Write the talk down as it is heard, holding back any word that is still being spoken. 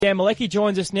Dan Malecki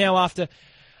joins us now after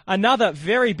another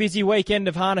very busy weekend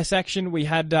of harness action. We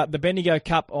had the Bendigo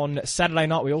Cup on Saturday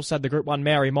night. We also had the Group 1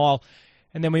 Maori Mile.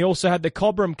 And then we also had the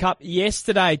Cobram Cup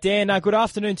yesterday. Dan, good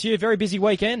afternoon to you. Very busy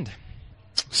weekend.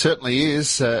 Certainly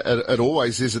is. It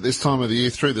always is at this time of the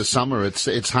year through the summer.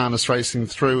 It's harness racing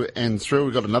through and through.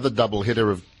 We've got another double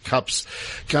header of cups,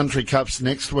 country cups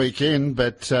next weekend,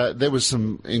 but there was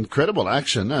some incredible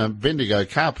action. Bendigo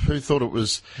Cup, who thought it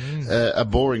was a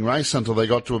boring race until they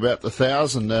got to about the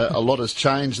 1,000. A lot has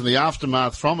changed, and the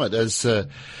aftermath from it is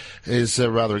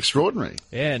rather extraordinary.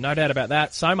 Yeah, no doubt about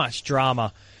that. So much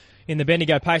drama in the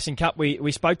Bendigo Pacing Cup.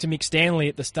 We spoke to Mick Stanley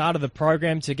at the start of the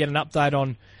program to get an update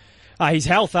on his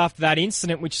health after that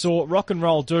incident, which saw Rock and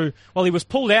Roll do, well, he was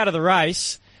pulled out of the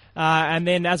race, and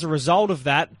then as a result of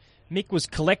that, Mick was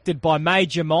collected by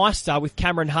Major Meister with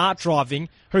Cameron Hart driving,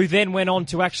 who then went on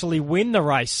to actually win the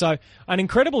race. So an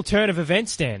incredible turn of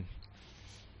events, Dan.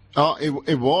 Oh,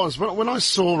 it was. When I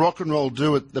saw Rock and Roll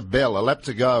do it, the bell, a lap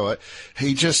to go,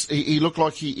 he looked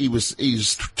like he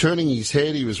was turning his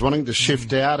head, he was wanting to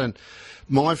shift out, and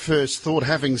my first thought,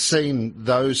 having seen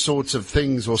those sorts of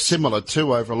things or similar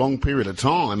to over a long period of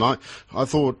time, I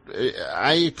thought,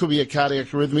 it could be a cardiac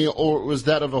arrhythmia or it was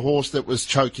that of a horse that was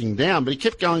choking down. But he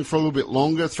kept going for a little bit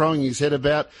longer, throwing his head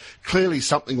about. Clearly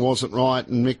something wasn't right,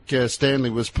 and Mick Stanley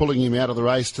was pulling him out of the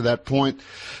race to that point.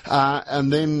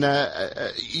 And then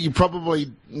you probably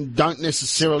don't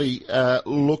necessarily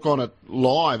look on it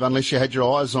live unless you had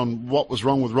your eyes on what was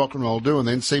wrong with Rock and Roll Do, and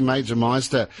then see Major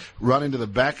Meister run into the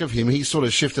back of him. He sort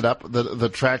of shifted up the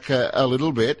track a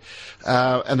little bit,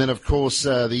 and then of course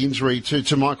the injury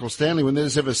to Michael Stanley. When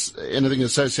there's ever anything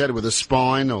associated with the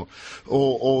spine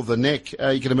or the neck,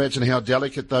 you can imagine how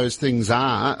delicate those things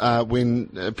are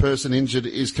when a person injured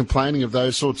is complaining of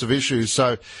those sorts of issues.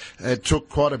 So it took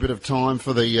quite a bit of time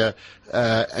for the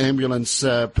ambulance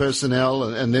personnel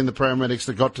and then the paramedics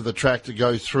that got to the track to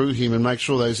go through him and make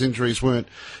sure those injuries weren't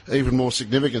even more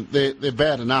significant. They're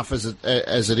bad enough as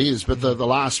it is, but the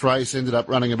last race ended up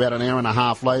running about an hour and a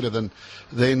half later than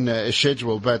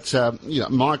scheduled. But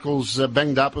Michael's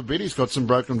banged up a bit. He's got some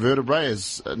broken vertebrae,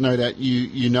 as no doubt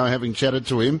you know, having chatted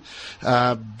to him.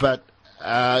 But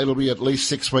it'll be at least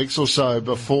 6 weeks or so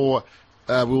before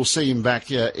we'll see him back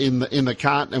in the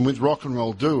cart. And with Rock and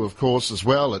Roll Do, of course, as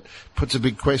well, it puts a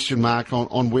big question mark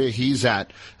on where he's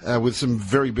at with some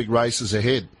very big races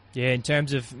ahead. Yeah, in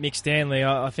terms of Mick Stanley,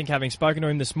 I think having spoken to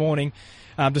him this morning,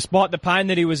 despite the pain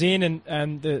that he was in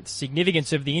and the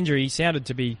significance of the injury, he sounded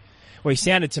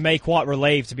to me quite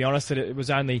relieved, to be honest, that it was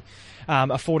only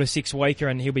a 4 to 6 weeker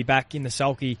and he'll be back in the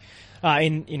sulky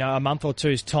in a month or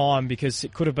two's time, because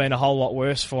it could have been a whole lot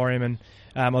worse for him. And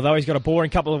although he's got a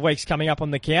boring couple of weeks coming up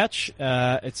on the couch,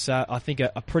 it's I think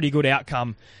a pretty good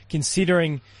outcome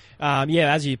considering,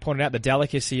 as you pointed out, the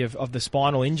delicacy of the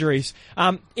spinal injuries.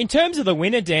 In terms of the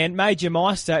winner, Dan, Major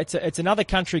Meister, it's another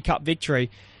Country Cup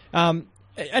victory. An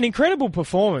incredible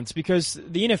performance, because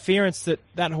the interference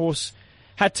that horse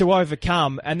had to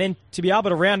overcome, and then to be able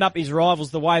to round up his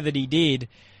rivals the way that he did,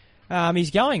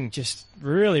 he's going just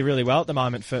really, really well at the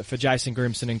moment for Jason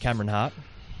Grimson and Cameron Hart.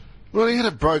 Well, he had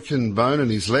a broken bone in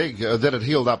his leg that had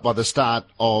healed up by the start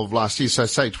of last year, so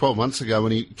say 12 months ago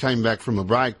when he came back from a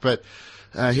break. But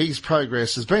his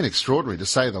progress has been extraordinary, to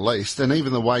say the least, and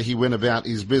even the way he went about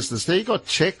his business there. He got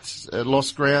checked,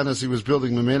 lost ground as he was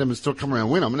building momentum, and still come around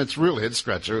and win. I mean, it's a real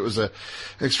head-scratcher. It was an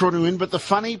extraordinary win. But the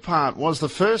funny part was the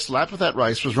first lap of that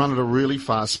race was run at a really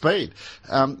fast speed.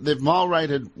 They've mile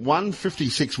rated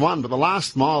 1:56.1, but the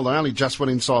last mile they only just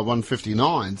went inside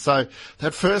 1:59. So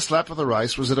that first lap of the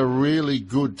race was at a really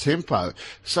good tempo.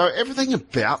 So everything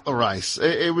about the race,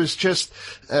 it was just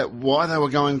why they were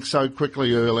going so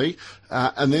quickly early.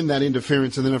 And then that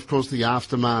interference, and then of course the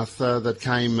aftermath that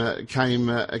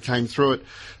came through it.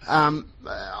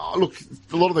 Look,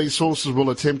 a lot of these horses will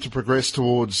attempt to progress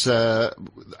towards the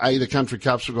Country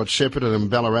Cups. We've got Shepparton and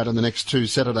Ballarat in the next 2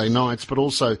 Saturday nights, but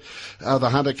also the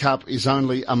Hunter Cup is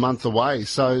only a month away,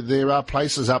 so there are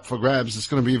places up for grabs. It's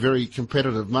going to be a very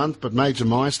competitive month, but Major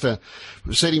Meister,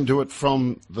 we've seen him do it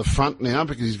from the front now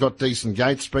because he's got decent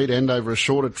gate speed and over a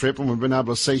shorter trip, and we've been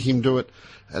able to see him do it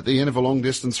at the end of a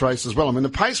long-distance race as well. I mean, the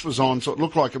pace was on, so it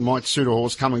looked like it might suit a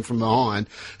horse coming from behind,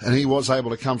 and he was able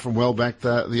to come from well back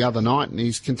the other night, and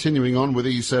he's continuing on with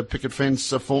his picket fence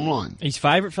form line. He's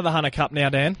favourite for the Hunter Cup now,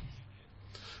 Dan.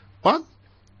 What?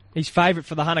 He's favourite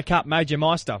for the Hunter Cup, Major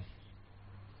Meister.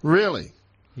 Really?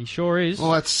 He sure is.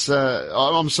 Well, that's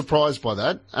I'm surprised by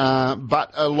that,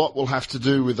 but a lot will have to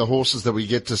do with the horses that we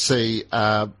get to see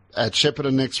at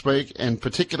Shepparton next week, and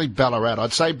particularly Ballarat.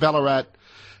 I'd say Ballarat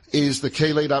is the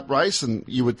key lead-up race, and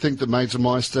you would think that Major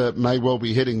Meister may well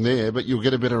be heading there, but you'll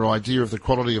get a better idea of the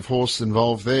quality of horse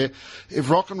involved there. If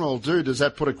Rock and Roll Do, does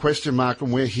that put a question mark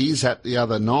on where he's at the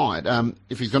other night?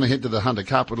 If he's going to head to the Hunter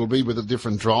Cup, it'll be with a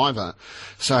different driver.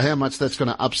 So how much that's going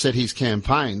to upset his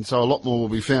campaign. So a lot more will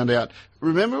be found out.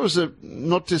 Remember, it was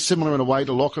not dissimilar in a way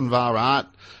to Lochinvar Art.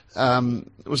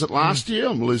 Was it last year?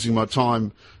 I'm losing my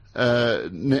time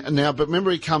now, but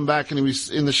remember he come back and he was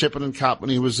in the Shepparton Cup and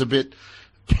he was a bit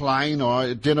plain, or I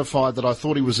identified that I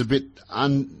thought he was a bit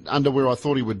under where I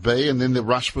thought he would be, and then the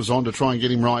rush was on to try and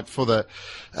get him right for the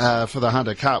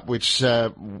Hunter Cup, which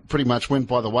pretty much went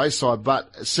by the wayside.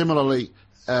 But similarly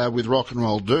with Rock and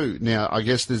Roll Do, now I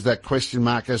guess there's that question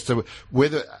mark as to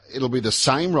whether it'll be the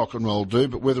same Rock and Roll Do,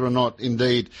 but whether or not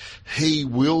indeed he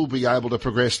will be able to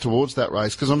progress towards that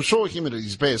race, because I'm sure him at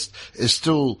his best is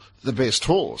still the best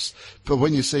horse. But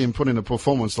when you see him put in a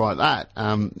performance like that,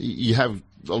 you have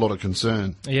a lot of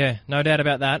concern. Yeah, no doubt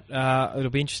about that. It'll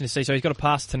be interesting to see. So he's got to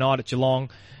pass tonight at Geelong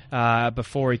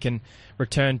before he can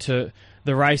return to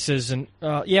the races. And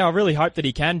I really hope that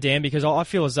he can, Dan, because I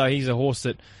feel as though he's a horse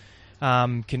that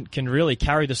can really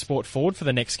carry the sport forward for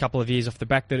the next couple of years off the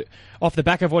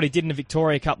back of what he did in the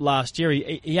Victoria Cup last year.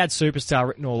 He had superstar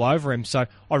written all over him. So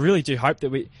I really do hope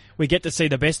that we get to see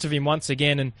the best of him once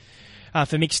again. And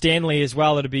for Mick Stanley as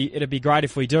well, it'd be great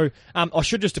if we do. I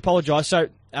should just apologise. So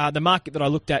the market that I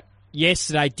looked at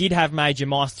yesterday did have Major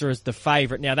Meister as the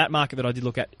favourite. Now, that market that I did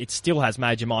look at, it still has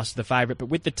Major Meister the favourite. But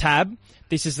with the tab,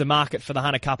 this is the market for the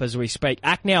Hunter Cup as we speak.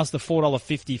 Acknow's the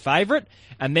 $4.50 favourite.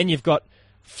 And then you've got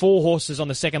 4 horses on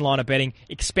the second line of betting.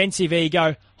 Expensive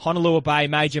Ego, Honolulu Bay,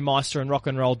 Major Meister and Rock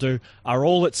and Roll Do are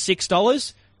all at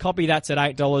 $6. Copy that's at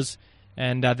 $8.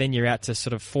 And then you're out to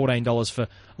sort of $14 for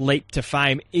Leap to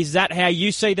Fame. Is that how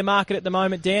you see the market at the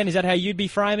moment, Dan? Is that how you'd be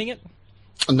framing it?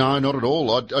 No, not at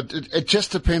all. It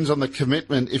just depends on the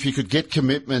commitment. If you could get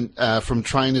commitment from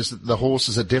trainers that the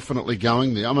horses are definitely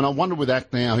going there. I mean, I wonder with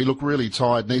Act Now, he looked really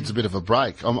tired, needs a bit of a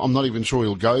break. I'm not even sure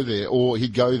he'll go there, or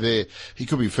he'd go there. He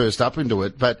could be first up into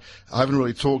it. But I haven't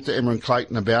really talked to Emma and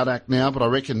Clayton about Act Now, but I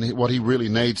reckon what he really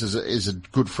needs is a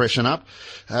good freshen up.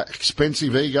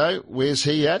 Expensive Ego, where's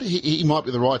he at? He might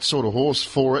be the right sort of horse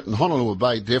for it. And Honolulu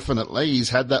Bay, definitely.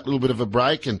 He's had that little bit of a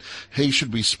break, and he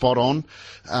should be spot on.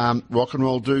 Rock and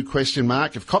Roll Do, question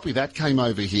mark. If Copy That came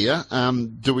over here,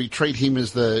 do we treat him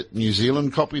as the New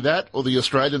Zealand Copy That or the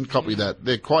Australian Copy That?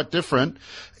 They're quite different.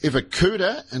 If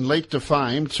Akuta and Leap to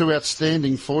Fame, 2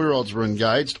 outstanding 4-year-olds were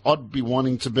engaged, I'd be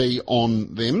wanting to be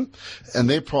on them, and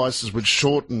their prices would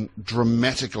shorten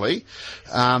dramatically.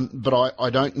 But I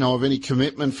don't know of any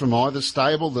commitment from either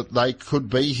stable that they could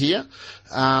be here.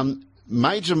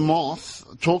 Major Moth,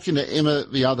 talking to Emma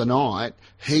the other night,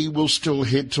 he will still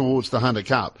head towards the Hunter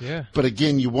Cup. Yeah. But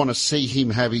again, you want to see him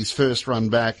have his first run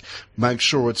back, make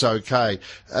sure it's okay.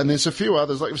 And there's a few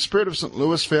others, like if Spirit of St.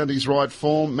 Louis found his right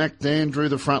form, Mac Dan drew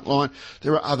the front line,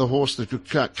 there are other horses that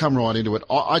could come right into it.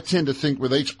 I tend to think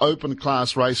with each open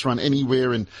class race run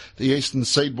anywhere in the Eastern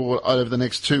Seaboard over the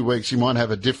next 2 weeks, you might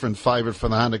have a different favourite for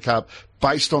the Hunter Cup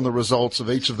based on the results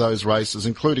of each of those races,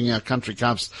 including our country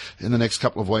cups in the next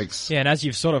couple of weeks. Yeah, and as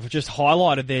you've sort of just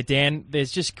highlighted there, Dan,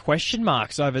 there's just question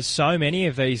marks over so many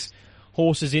of these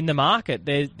horses in the market.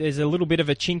 There's a little bit of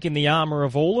a chink in the armour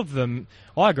of all of them.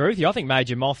 I agree with you. I think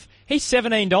Major Moth, he's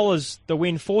 $17 the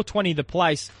win, $4.20 the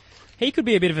place. He could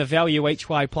be a bit of a value each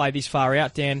way play this far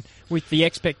out, Dan, with the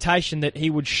expectation that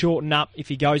he would shorten up if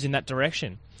he goes in that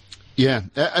direction. Yeah,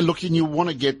 and look, and you want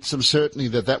to get some certainty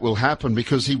that will happen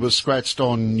because he was scratched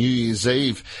on New Year's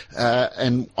Eve.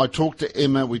 And I talked to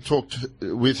Emma, we talked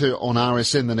with her on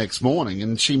RSN the next morning,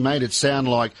 and she made it sound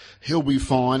like he'll be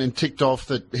fine and ticked off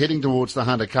that heading towards the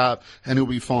Hunter Cup, and he'll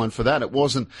be fine for that. It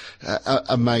wasn't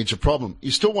a major problem.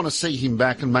 You still want to see him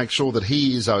back and make sure that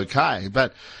he is okay,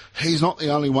 but he's not the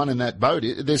only one in that boat.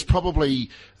 There's probably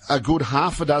a good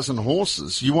half a dozen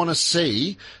horses you want to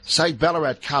see, say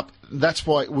Ballarat Cup, that's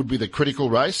why it would be the critical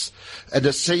race, and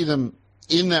to see them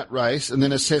in that race and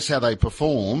then assess how they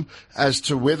perform as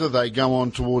to whether they go on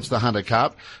towards the Hunter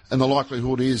Cup, and the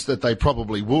likelihood is that they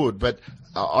probably would, but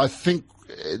I think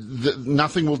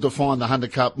nothing will define the Hunter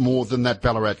Cup more than that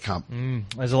Ballarat Cup.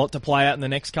 There's a lot to play out in the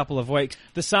next couple of weeks.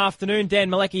 This afternoon, Dan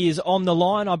Malecki is on the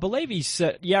line. I believe he's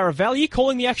at Yarra Valley. Are you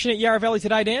calling the action at Yarra Valley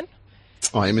today, Dan?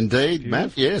 I am indeed,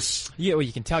 Matt, yes. Yeah, well,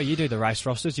 you can tell you do the race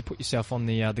rosters. You put yourself on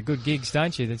the good gigs,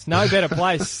 don't you? There's no better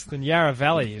place than Yarra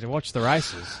Valley to watch the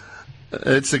races.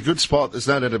 It's a good spot, there's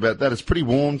no doubt about that. It's pretty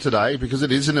warm today because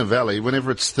it is in a valley. Whenever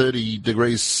it's 30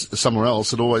 degrees somewhere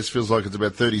else, it always feels like it's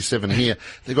about 37 here.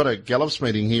 They've got a Gallops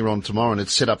meeting here on tomorrow, and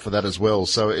it's set up for that as well,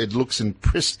 so it looks in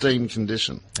pristine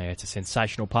condition. Yeah, it's a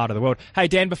sensational part of the world. Hey,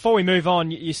 Dan, before we move on,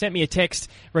 you sent me a text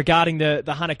regarding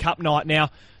the Hunter Cup night.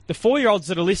 Now, the 4-year-olds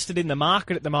that are listed in the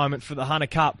market at the moment for the Hunter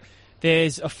Cup,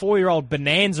 there's a 4-year-old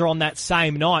Bonanza on that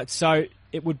same night, so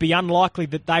it would be unlikely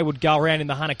that they would go around in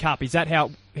the Hunter Cup. Is that how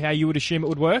you would assume it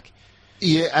would work?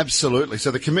 Yeah, absolutely.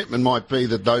 So the commitment might be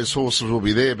that those horses will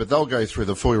be there, but they'll go through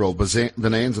the 4-year-old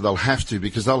Bonanza. They'll have to,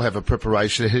 because they'll have a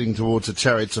preparation heading towards the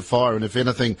Chariots of Fire, and if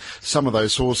anything, some of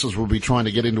those horses will be trying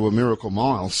to get into a Miracle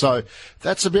Mile. So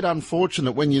that's a bit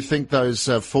unfortunate when you think those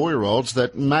 4-year-olds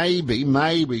that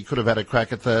maybe could have had a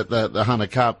crack at the Hunter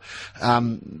Cup.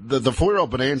 The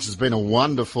 4-year-old Bonanza has been a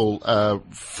wonderful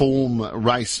form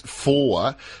race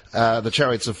for the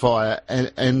Chariots of Fire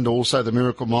and also the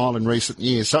Miracle Mile in recent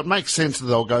years. So it makes sense that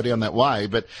they'll go down that way,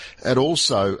 but it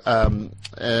also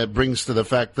brings to the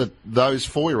fact that those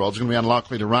 4-year-olds are going to be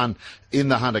unlikely to run in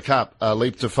the Hunter Cup,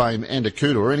 Leap to Fame and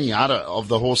Akuta, or any other of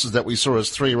the horses that we saw as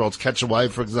 3-year-olds, Catch a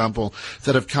Wave, for example,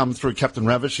 that have come through, Captain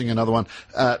Ravishing, another one,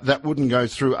 that wouldn't go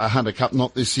through a Hunter Cup,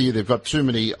 not this year. They've got too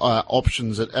many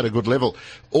options at a good level.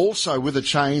 Also, with a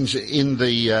change in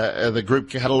the group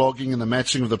cataloguing and the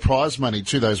matching of the prize money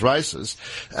to those races,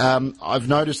 I've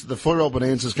noticed that the 4-year-old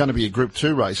Bonanza is going to be a Group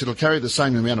 2 race. It'll carry the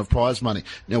same amount of prize money.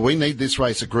 Now, we need this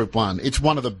race at Group 1. It's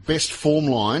one of the best form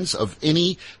lines of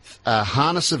any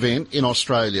harness event in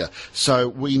Australia. So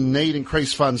we need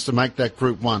increased funds to make that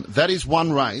Group 1. That is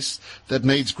one race that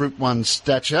needs Group 1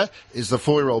 stature, is the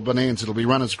 4-year-old Bonanza. It'll be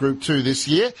run as Group 2 this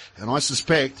year, and I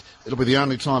suspect it'll be the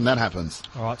only time that happens.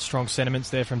 All right, strong sentiments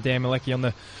there from Dan Malecki on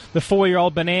the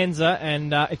 4-year-old Bonanza,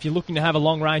 and if you're looking to have a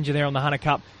long ranger there on the Hunter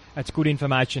Cup, that's good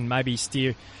information. Maybe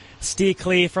steer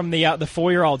clear from the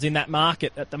 4-year-olds in that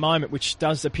market at the moment, which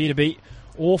does appear to be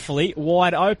awfully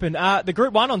wide open. The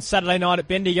Group 1 on Saturday night at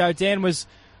Bendigo, Dan, was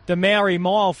the Maori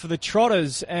Mile for the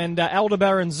Trotters, and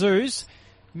Aldebaran Zeus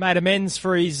made amends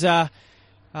for his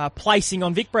placing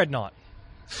on Vicbred night.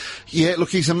 Yeah, look,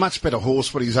 he's a much better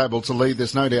horse when he's able to lead.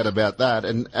 There's no doubt about that.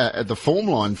 And the form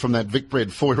line from that Vicbred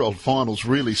 4-year-old finals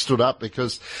really stood up,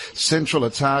 because Central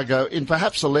Otago, in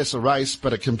perhaps a lesser race,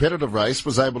 but a competitive race,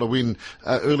 was able to win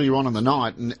earlier on in the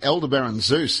night. And Aldebaran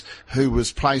Zeus, who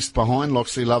was placed behind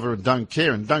Loxley Lover and Don't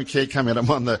Care came out and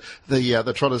won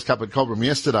the Trotters Cup at Cobram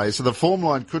yesterday. So the form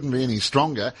line couldn't be any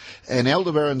stronger, and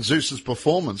Aldebaran Zeus's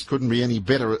performance couldn't be any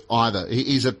better either.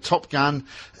 He's a top gun,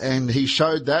 and he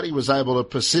showed that. He was able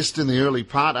to persist in the early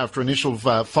part after initial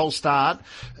false start,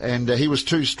 and he was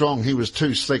too strong, he was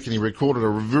too slick, and he recorded a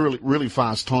really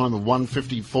fast time of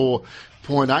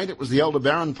 1:54.8. It was the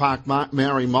Aldebaran Park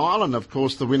Maori Mile, and of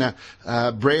course the winner,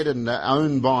 bred and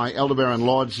owned by Aldebaran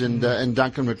Lodge and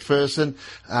Duncan McPherson,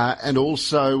 and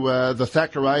also the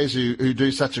Thackeray's who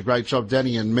do such a great job,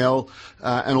 Danny and Mel,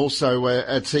 and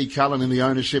also T. Cullen in the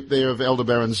ownership there of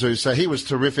Aldebaran Zoo. So he was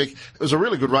terrific. It was a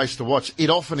really good race to watch. It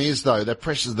often is, though, that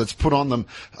pressure that's put on them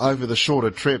over the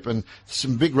shorter trip, and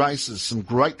some big races, some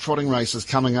great trotting races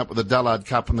coming up with the Dullard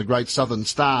Cup and the Great Southern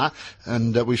Star,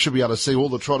 and we should be able to see all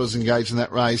the trotters engaged in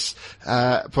that race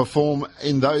perform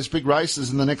in those big races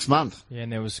in the next month. Yeah,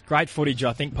 and there was great footage,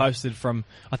 I think, posted from,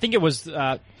 I think it was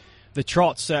the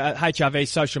Trots, HRV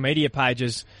social media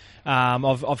pages,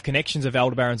 of connections of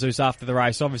Aldebaran Zeus after the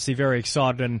race. Obviously very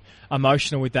excited and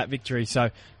emotional with that victory.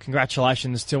 So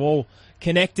congratulations to all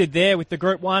connected there with the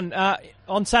Group 1.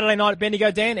 On Saturday night at Bendigo,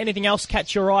 Dan, anything else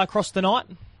catch your eye across the night?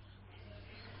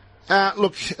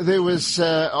 Look, there was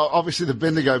obviously the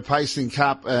Bendigo Pacing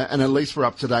Cup, and at least we're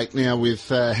up to date now with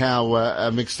how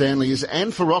Mick Stanley is,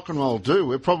 and for Rock and Roll Do.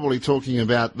 We're probably talking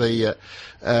about the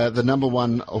number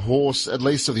one horse, at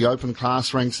least of the open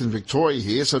class ranks in Victoria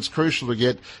here, so it's crucial to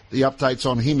get the updates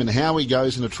on him and how he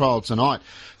goes in a trial tonight.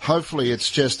 Hopefully it's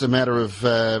just a matter of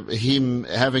him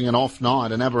having an off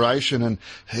night, an aberration, and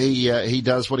he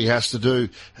does what he has to do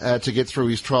to get through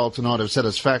his trial tonight of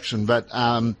satisfaction. But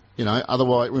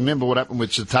otherwise, remember what happened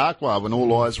with Chautauqua when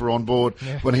all eyes were on board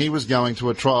when he was going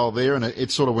to a trial there, and it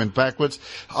sort of went backwards.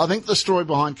 I think the story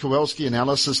behind Kowalski and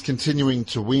Alice is continuing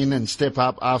to win and step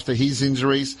up after his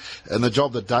injuries, and the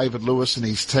job that David Lewis and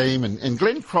his team and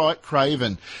Glenn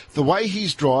Craven, the way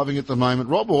he's driving at the moment.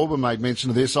 Rob Auburn made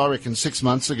mention of this, I reckon, 6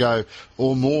 months ago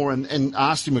or more, and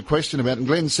asked him a question about it, and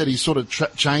Glenn said he sort of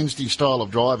changed his style of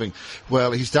driving.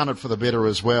 Well, he's done it for the better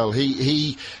as well.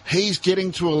 He's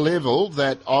getting to a level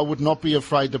that I would not be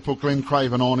afraid to put Glenn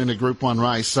Craven on in a Group 1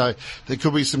 race. So there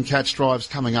could be some catch drives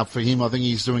coming up for him. I think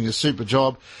he's doing a super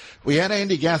job. We had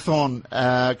Andy Gath on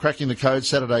cracking the code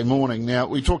Saturday morning. Now,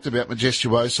 we talked about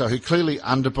Majestuoso, who clearly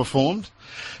underperformed,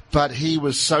 but he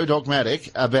was so dogmatic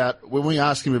about, when we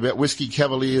asked him about Whiskey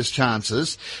Cavalier's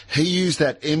chances, he used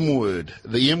that M word,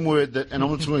 the M word that, and I'm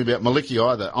not talking about Maliki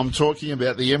either, I'm talking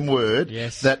about the M word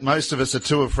that most of us are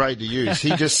too afraid to use.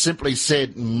 He just simply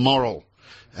said moral,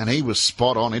 and he was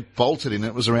spot on. It bolted in.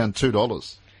 It was around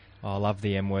 $2. I love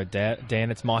the M word,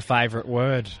 Dan. It's my favourite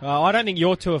word. I don't think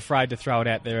you're too afraid to throw it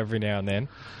out there every now and then.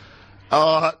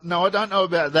 No, I don't know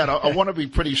about that. I want to be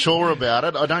pretty sure about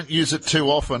it. I don't use it too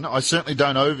often. I certainly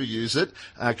don't overuse it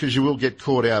because you will get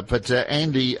caught out. But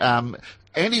Andy's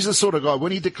the sort of guy,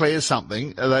 when he declares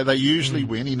something, they usually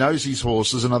win. He knows his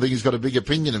horses, and I think he's got a big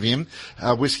opinion of him,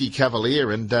 Whiskey Cavalier.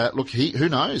 And look, who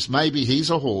knows? Maybe he's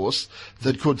a horse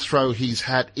that could throw his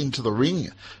hat into the ring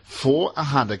for a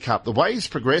Hunter Cup. The way he's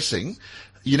progressing,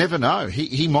 you never know.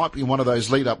 He might be one of those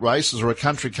lead-up races or a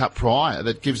Country Cup prior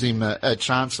that gives him a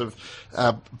chance of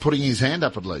putting his hand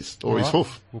up at least, or his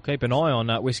hoof. We'll keep an eye on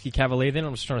Whiskey Cavalier then.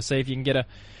 I'm just trying to see if you can get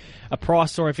a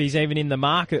price or if he's even in the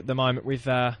market at the moment with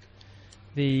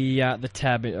the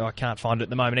tab. I can't find it at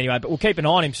the moment anyway, but we'll keep an eye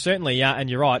on him certainly. And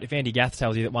you're right, if Andy Gath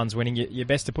tells you that one's winning, you're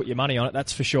best to put your money on it,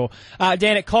 that's for sure.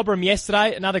 Dan, at Cobram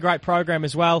yesterday, another great program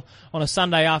as well. On a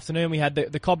Sunday afternoon, we had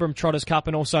the Cobram Trotters Cup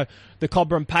and also the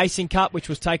Cobram Pacing Cup, which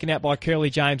was taken out by Curly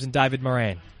James and David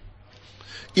Moran.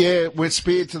 Yeah, went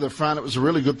speared to the front. It was a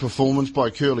really good performance by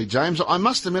Curly James. I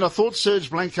must admit, I thought Serge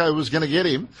Blanco was going to get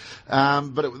him,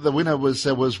 but the winner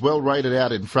was well rated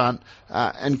out in front.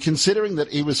 And considering that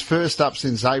he was first up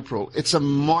since April, it's a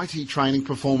mighty training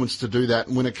performance to do that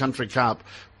and win a Country Cup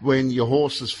when your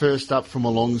horse is first up from a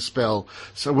long spell.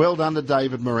 So well done to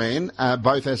David Moran,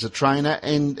 both as a trainer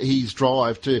and his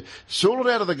drive to sort it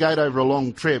out of the gate over a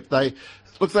long trip.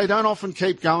 Look, they don't often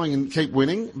keep going and keep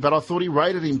winning, but I thought he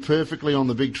rated him perfectly on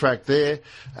the big track there.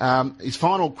 His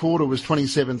final quarter was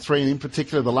 27.3, and in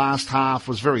particular the last half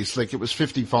was very slick. It was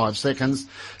 55 seconds.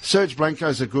 Serge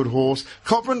Blanco's a good horse.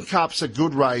 Cobram Cup's a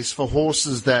good race for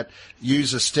horses that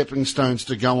use as stepping stones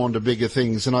to go on to bigger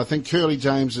things, and I think Curly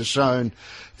James has shown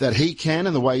that he can,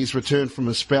 and the way he's returned from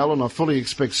a spell, and I fully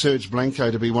expect Serge Blanco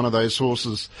to be one of those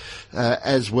horses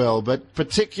as well. But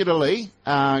particularly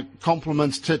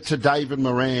compliments to David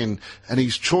Moran and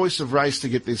his choice of race to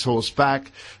get this horse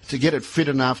back, to get it fit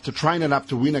enough, to train it up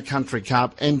to win a Country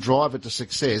Cup and drive it to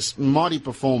success. Mighty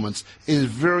performance is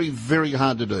very, very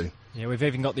hard to do. Yeah, we've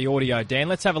even got the audio, Dan.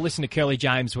 Let's have a listen to Curly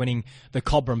James winning the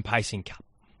Cobram Pacing Cup.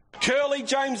 Curly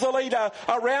James the leader,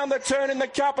 around the turn in the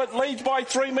Cup, it leads by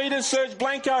 3 metres, Serge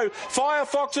Blanco.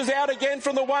 Firefox is out again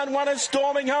from the 1-1 and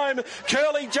storming home.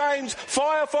 Curly James,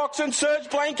 Firefox and Serge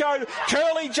Blanco.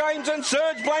 Curly James and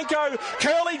Serge Blanco.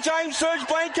 Curly James, Serge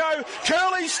Blanco.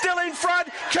 Curly's still in front.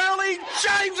 Curly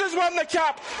James has won the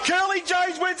Cup. Curly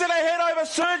James wins it ahead over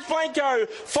Serge Blanco.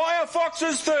 Firefox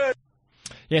is third.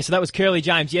 Yeah, so that was Curly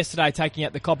James yesterday taking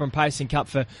out the Cobram Pacing Cup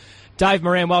for Dave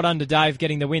Moran. Well done to Dave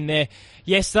getting the win there.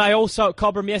 Yesterday, also at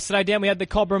Cobram yesterday, Dan, we had the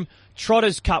Cobram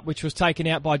Trotters Cup, which was taken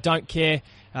out by Don't Care,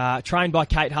 trained by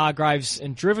Kate Hargraves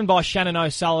and driven by Shannon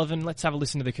O'Sullivan. Let's have a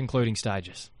listen to the concluding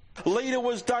stages. Leader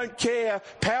was Don't Care.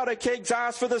 Powder Kegs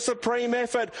asked for the supreme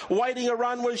effort. Waiting a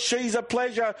run was She's a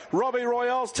Pleasure. Robbie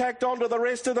Royale's tacked on to the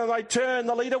rest of them. They turn.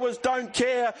 The leader was Don't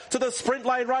Care. To the sprint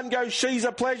lane run goes She's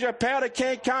a Pleasure. Powder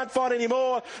Keg can't find any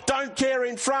more. Don't Care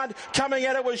in front. Coming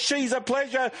at it was She's a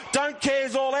Pleasure. Don't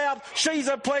Care's all out. She's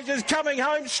a Pleasure's coming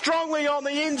home strongly on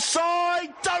the inside.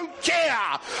 Don't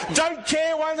Care. Don't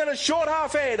Care won at a short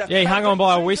half head. Yeah, he hung on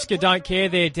by a whisker, Don't Care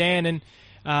there, Dan, and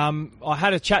I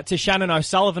had a chat to Shannon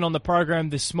O'Sullivan on the program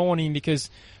this morning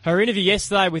because her interview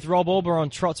yesterday with Rob Auber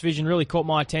on Trots Vision really caught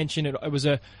my attention. It was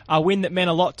a win that meant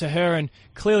a lot to her, and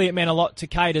clearly it meant a lot to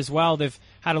Kate as well. They've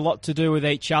had a lot to do with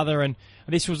each other, and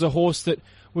this was a horse that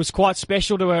was quite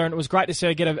special to her, and it was great to see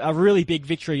her get a really big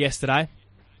victory yesterday.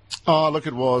 Oh, look,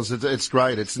 it was. It's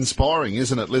great. It's inspiring,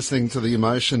 isn't it, listening to the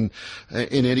emotion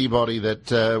in anybody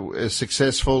that is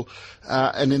successful.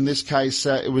 And in this case,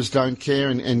 it was Don't Care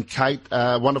and Kate.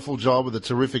 Wonderful job with a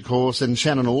terrific horse. And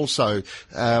Shannon also,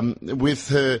 with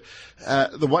her,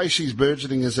 the way she's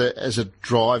burgeoning as a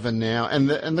driver now, and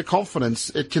the confidence,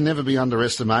 it can never be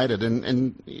underestimated.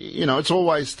 And you know, it's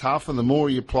always tough, and the more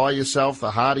you apply yourself,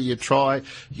 the harder you try.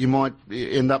 You might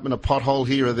end up in a pothole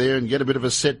here or there and get a bit of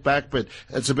a setback, but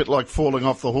it's a bit bit like falling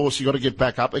off the horse. You've got to get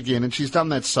back up again, and she's done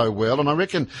that so well. And I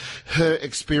reckon her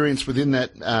experience within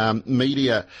that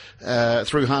media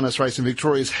through Harness Racing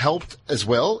Victoria has helped as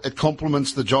well. It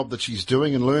complements the job that she's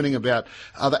doing and learning about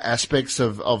other aspects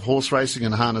of horse racing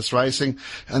and harness racing,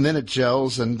 and then it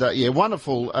gels. And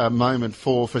wonderful moment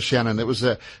for Shannon. It was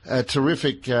a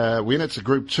terrific win. It's a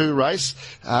Group 2 race,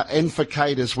 and for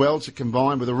Kate as well, to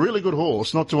combine with a really good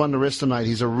horse, not to underestimate.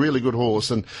 He's a really good horse,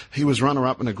 and he was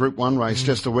runner-up in a Group 1 race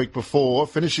just a week before,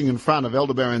 finishing in front of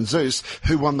Aldebaran Zeus,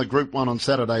 who won the Group 1 on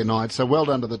Saturday night. So well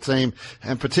done to the team,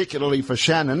 and particularly for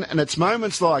Shannon. And it's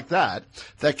moments like that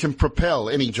that can propel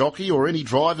any jockey or any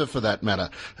driver for that matter.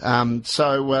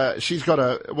 So she's got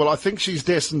I think she's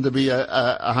destined to be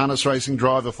a harness racing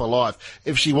driver for life.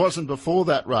 If she wasn't before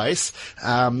that race,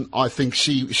 I think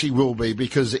she will be,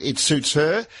 because it suits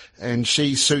her and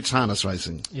she suits harness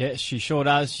racing. Yeah, she sure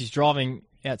does. She's driving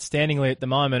outstandingly at the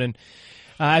moment, and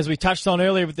as we touched on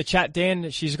earlier with the chat,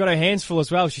 Dan, she's got her hands full as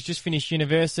well. She's just finished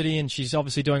university, and she's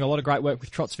obviously doing a lot of great work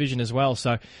with Trots Vision as well.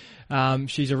 So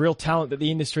she's a real talent that the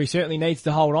industry certainly needs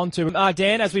to hold on to.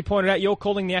 Dan, as we pointed out, you're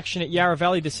calling the action at Yarra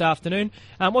Valley this afternoon.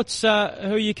 Who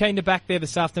are you keen to back there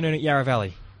this afternoon at Yarra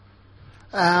Valley?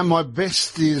 My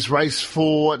best is race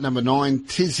 4, number 9,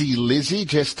 Tizzy Lizzie.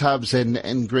 Jess Tubbs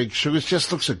and Greg Sugars.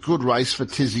 Just looks a good race for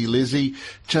Tizzy Lizzie.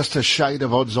 Just a shade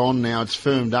of odds on now. It's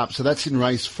firmed up. So that's in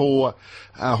race 4,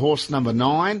 horse number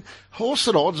 9. Horse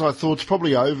at odds, I thought, is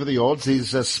probably over the odds, is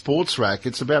Sports Rack.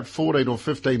 It's about $14 or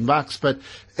 $15, but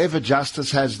Ever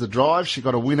Justice has the drive. She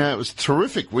got a winner. It was a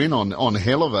terrific win on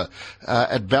Helliver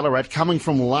at Ballarat, coming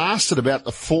from last at about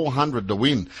the 400 to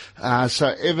win.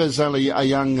 So Ever's only a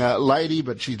young lady,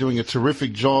 but she's doing a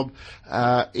terrific job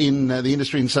in the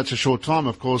industry in such a short time.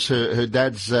 Of course, her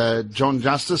dad's John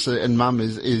Justice, and mum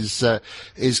is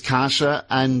Karsha,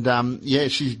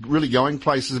 and she's really going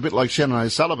places, a bit like Shannon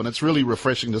O'Sullivan. It's really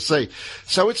refreshing to see.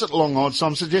 So it's at long odds, so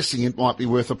I'm suggesting it might be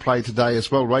worth a play today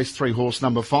as well. Race 3, horse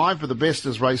number 5, but the best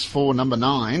is race 4, number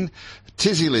 9,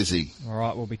 Tizzy Lizzie. All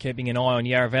right, we'll be keeping an eye on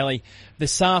Yarra Valley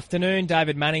this afternoon.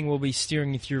 David Manning will be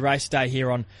steering you through race day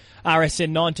here on RSN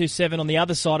 927 on the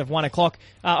other side of 1 o'clock.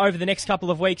 Over the next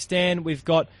couple of weeks, Dan, we've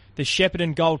got the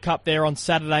Shepparton Gold Cup there on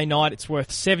Saturday night. It's worth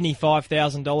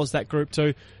 $75,000, that Group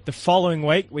 2. The following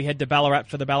week, we head to Ballarat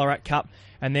for the Ballarat Cup,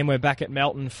 and then we're back at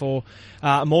Melton for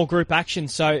more group action.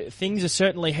 So things are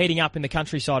certainly heating up in the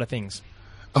countryside of things.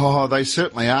 Oh, they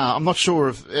certainly are. I'm not sure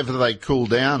if ever they cool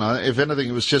down. If anything,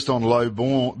 it was just on low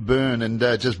burn and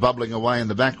just bubbling away in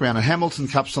the background. And Hamilton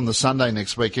Cup's on the Sunday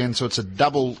next weekend, so it's a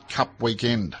double cup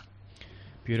weekend.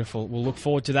 Beautiful. We'll look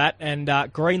forward to that. And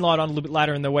green light on a little bit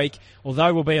later in the week.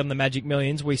 Although we'll be on the Magic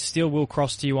Millions, we still will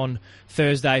cross to you on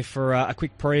Thursday for a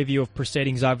quick preview of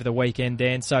proceedings over the weekend,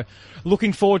 Dan. So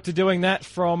looking forward to doing that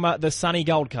from the sunny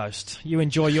Gold Coast. You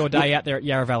enjoy your day out there at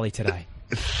Yarra Valley today.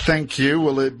 Thank you.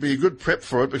 Well, it'd be a good prep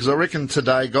for it, because I reckon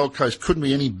today Gold Coast couldn't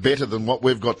be any better than what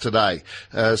we've got today.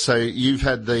 So you've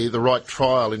had the right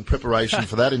trial in preparation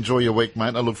for that. Enjoy your week,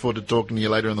 mate. I look forward to talking to you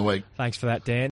later in the week. Thanks for that, Dan.